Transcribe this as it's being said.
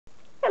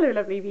Hello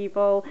lovely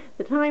people,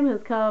 the time has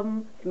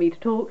come for me to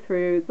talk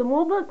through some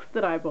more books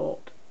that I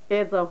bought.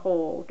 It's a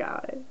haul,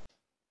 guys.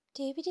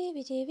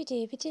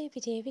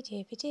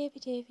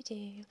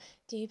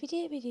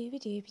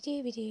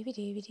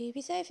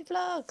 Sophie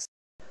Vlogs.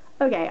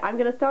 Okay, I'm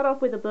going to start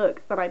off with a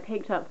book that I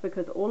picked up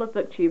because all of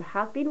Booktube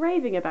has been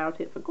raving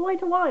about it for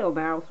quite a while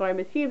now, so I'm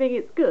assuming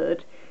it's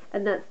good,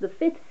 and that's The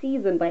Fifth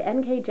Season by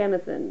N.K.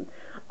 Jemisin.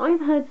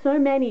 I've heard so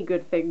many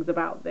good things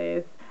about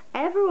this.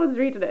 Everyone's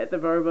reading it at the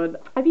moment.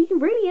 I've been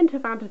really into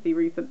fantasy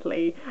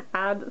recently,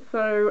 and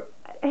so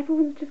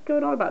everyone's just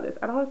going on about this,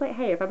 and I was like,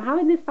 hey, if I'm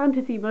having this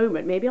fantasy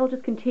moment, maybe I'll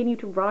just continue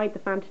to ride the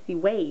fantasy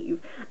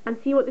wave and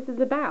see what this is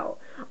about.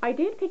 I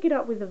did pick it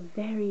up with a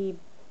very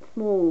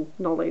small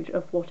knowledge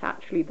of what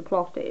actually the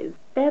plot is.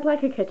 There's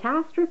like a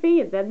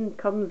catastrophe and then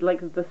comes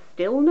like the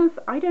stillness.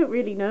 I don't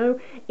really know.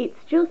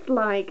 It's just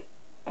like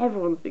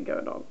everyone's been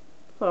going on.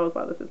 So I was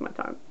like, this is my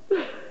time.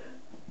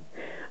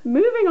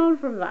 Moving on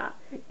from that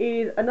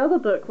is another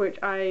book which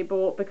I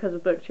bought because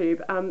of Booktube,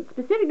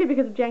 specifically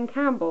because of Jen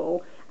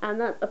Campbell,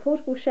 and that's A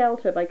Portable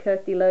Shelter by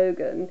Kirsty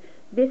Logan.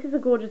 This is a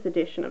gorgeous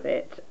edition of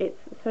it. It's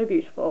so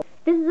beautiful.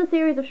 This is a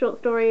series of short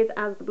stories,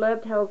 as the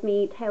blurb tells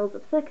me, tales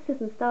of circuses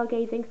and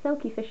stargazing,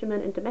 selkie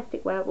fishermen and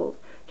domestic werewolves,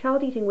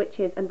 child-eating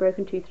witches and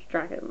broken-toothed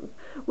dragons,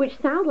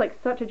 which sounds like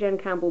such a Jen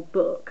Campbell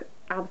book.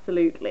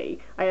 Absolutely.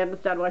 I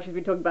understand why she's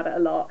been talking about it a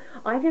lot.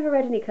 I've never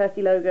read any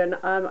Kirsty Logan.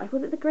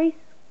 Was it the Grace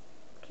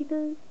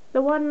Keepers?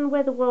 The one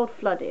where the world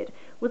flooded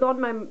was on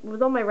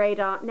my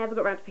radar, never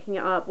got around to picking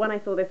it up. When I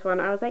saw this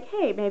one, I was like,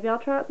 hey, maybe I'll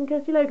try out some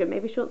Kirsty Logan.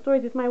 Maybe short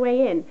stories is my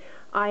way in.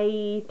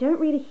 I don't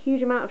read a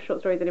huge amount of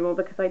short stories anymore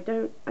because I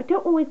don't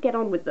always get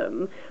on with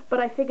them, but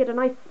I figured a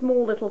nice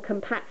small little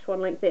compact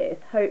one like this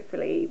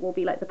hopefully will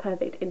be like the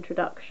perfect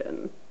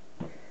introduction.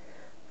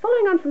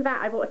 Following on from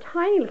that, I bought a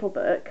tiny little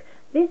book.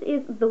 This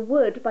is The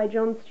Wood by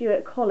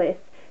Stewart Collis.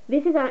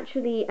 This is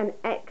actually an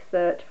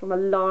excerpt from a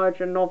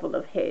larger novel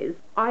of his.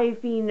 I've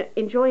been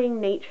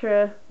enjoying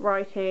nature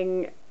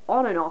writing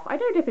on and off. I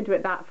don't dip into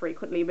it that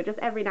frequently, but just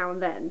every now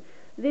and then.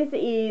 This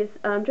is,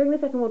 during the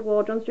Second World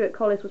War, Stewart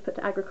Collis was put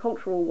to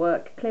agricultural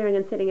work. Clearing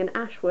and sitting in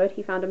Ashwood,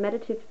 he found a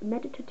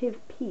meditative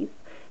peace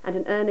and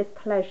an earnest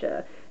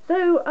pleasure.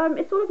 So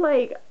it's sort of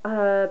like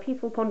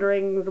peaceful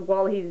ponderings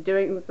while he's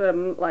doing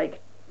some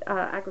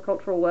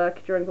agricultural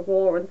work during the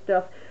war and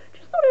stuff.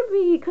 Thought it'd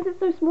be, because it's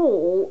so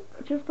small,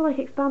 just to like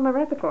expand my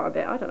repertoire a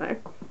bit, I don't know.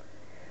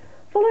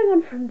 Following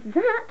on from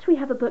that, we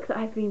have a book that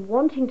I've been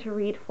wanting to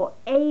read for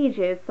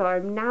ages, so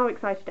I'm now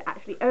excited to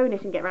actually own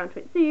it and get around to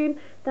it soon.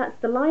 That's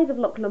The Lies of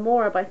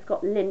Lamora by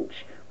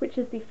Lynch, which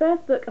is the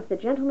first book of the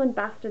Gentleman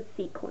Bastard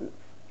sequence.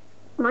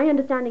 My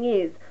understanding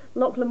is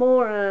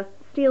Lamora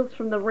steals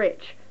from the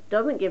rich,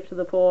 doesn't give to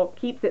the poor,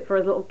 keeps it for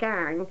his little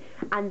gang,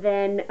 and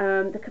then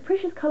the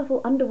capricious, colourful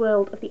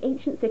underworld of the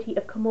ancient city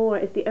of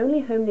Cumorah is the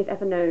only home they've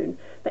ever known,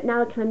 but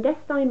now a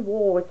clandestine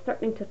war is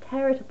threatening to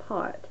tear it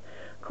apart.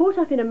 Caught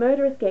up in a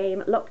murderous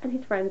game, Locke and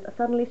his friends are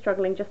suddenly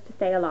struggling just to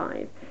stay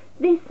alive.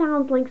 This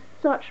sounds like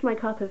such my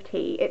cup of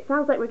tea. It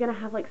sounds like we're going to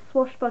have like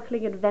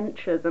swashbuckling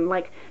adventures and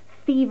like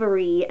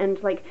thievery and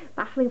like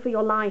battling for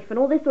your life and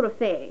all this sort of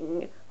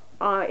thing.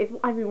 I've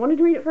been wanting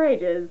to read it for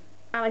ages,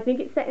 and I think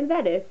it's set in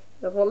Venice.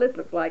 That's what this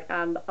looks like,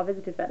 and I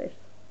visited Venice.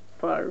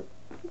 So,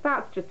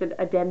 that's just an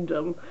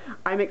addendum.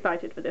 I'm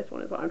excited for this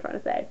one, is what I'm trying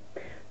to say.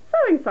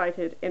 So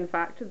excited, in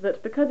fact,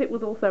 that because it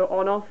was also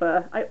on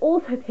offer, I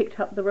also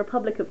picked up The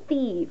Republic of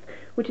Thieves,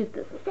 which is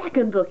the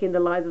second book in the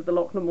Lies of the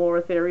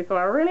Lamora series, so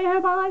I really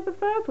hope I like the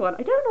first one.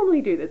 I don't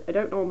normally do this. I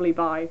don't normally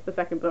buy the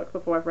second book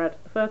before I've read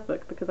the first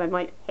book, because I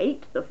might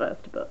hate the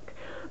first book.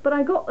 But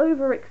I got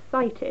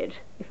overexcited,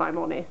 if I'm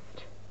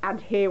honest, and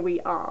here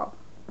we are.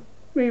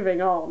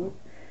 Moving on.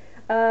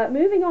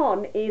 Moving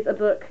on is a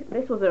book,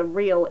 this was a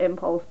real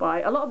impulse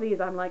buy. A lot of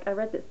these I'm like, I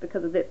read this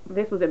because of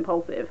this was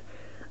impulsive.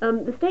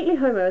 The Stately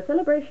Homo, a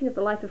celebration of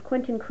the life of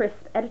Quentin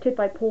Crisp, edited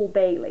by Paul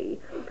Bailey.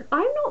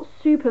 I'm not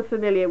super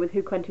familiar with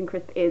who Quentin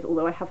Crisp is,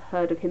 although I have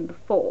heard of him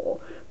before,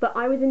 but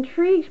I was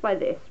intrigued by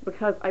this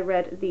because I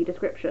read the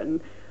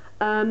description.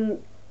 Blah,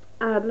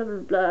 blah,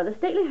 blah. The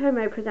Stately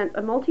Homo presents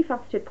a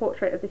multifaceted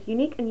portrait of this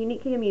unique and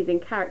uniquely amusing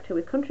character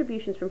with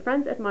contributions from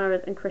friends,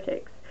 admirers and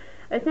critics.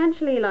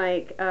 Essentially,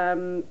 like,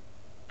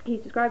 he's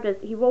described as,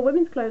 he wore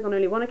women's clothes on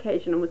only one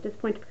occasion and was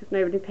disappointed because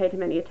nobody paid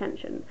him any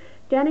attention.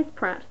 Dennis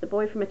Pratt, the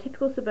boy from a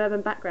typical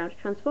suburban background,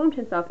 transformed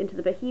himself into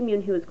the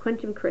bohemian who was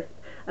Quentin Crisp,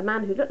 a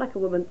man who looked like a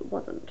woman but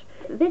wasn't.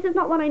 This is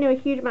not one I know a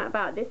huge amount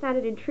about. This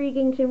sounded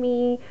intriguing to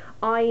me.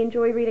 I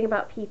enjoy reading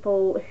about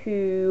people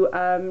who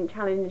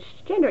challenged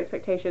gender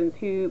expectations,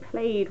 who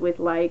played with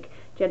like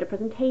gender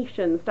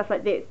presentation, stuff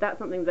like this. That's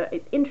something that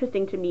is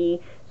interesting to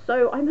me.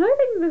 So I'm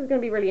hoping this is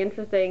going to be really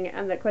interesting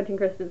and that Quentin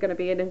Crisp is going to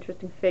be an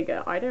interesting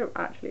figure. I don't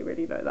actually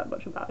really know that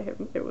much about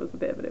him. It was a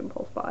bit of an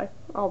impulse buy,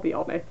 I'll be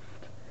honest.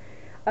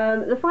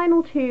 The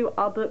final two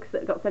are books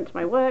that got sent to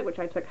my work, which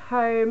I took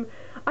home.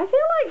 I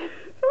feel like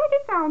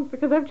it sounds,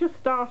 because I've just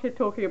started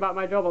talking about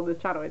my job on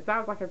this channel, it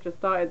sounds like I've just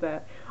started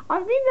there.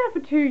 I've been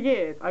there for 2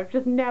 years, I've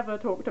just never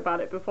talked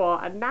about it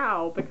before, and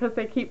now, because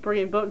they keep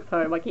bringing books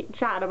home, I keep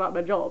chatting about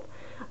my job.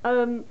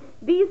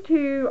 These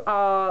two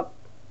are...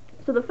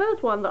 So the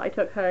first one that I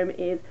took home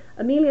is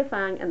Amelia,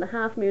 Fang and the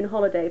Half Moon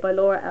Holiday by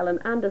Laura Ellen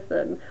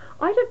Anderson.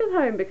 I took this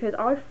home because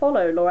I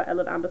follow Laura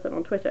Ellen Anderson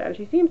on Twitter and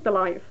she seems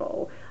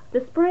delightful.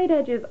 The sprayed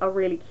edges are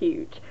really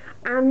cute,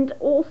 and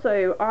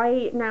also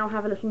I now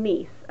have a little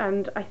niece,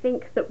 and I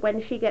think that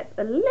when she gets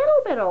a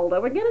little bit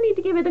older, we're going to need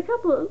to give it a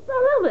little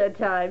bit of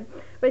time,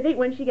 but I think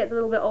when she gets a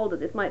little bit older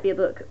this might be a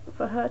book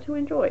for her to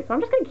enjoy, so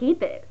I'm just going to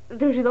keep it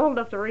until she's old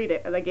enough to read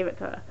it and then give it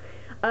to her.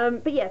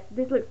 But yes,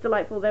 this looks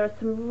delightful. There are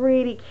some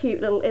really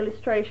cute little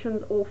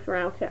illustrations all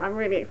throughout it. I'm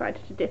really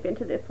excited to dip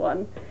into this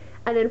one.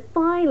 And then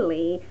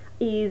finally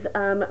is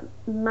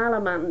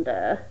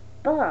Malamander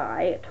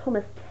by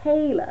Thomas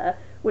Taylor,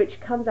 which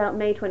comes out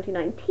May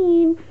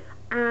 2019.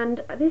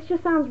 And this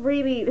just sounds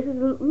really... This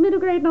is a middle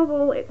grade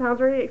novel. It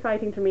sounds really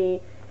exciting to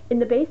me. In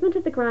the basement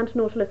of the Grand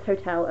Nautilus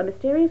Hotel, a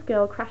mysterious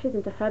girl crashes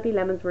into Herbie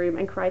Lemon's room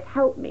and cries,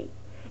 "Help me."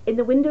 In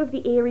the window of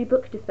the eerie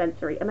book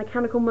dispensary, a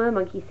mechanical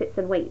mermonkey sits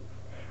and waits.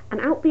 And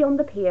out beyond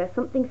the pier,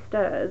 something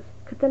stirs.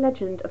 Could the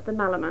legend of the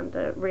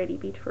Malamander really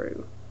be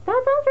true?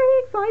 That sounds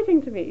really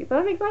exciting to me, so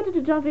I'm excited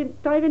to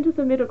dive into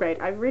some middle grade.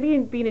 I've really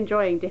been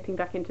enjoying dipping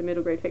back into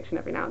middle grade fiction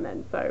every now and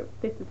then, so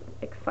this is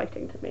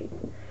exciting to me.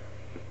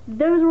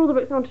 Those are all the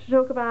books I wanted to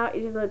talk about.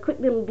 It is a quick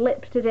little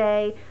blip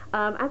today.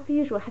 As per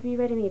usual, have you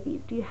read any of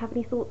these? Do you have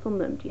any thoughts on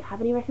them? Do you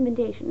have any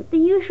recommendations? The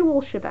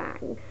usual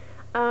shebang.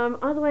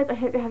 Otherwise, I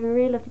hope you're having a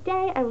really lovely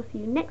day. I will see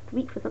you next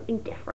week for something different.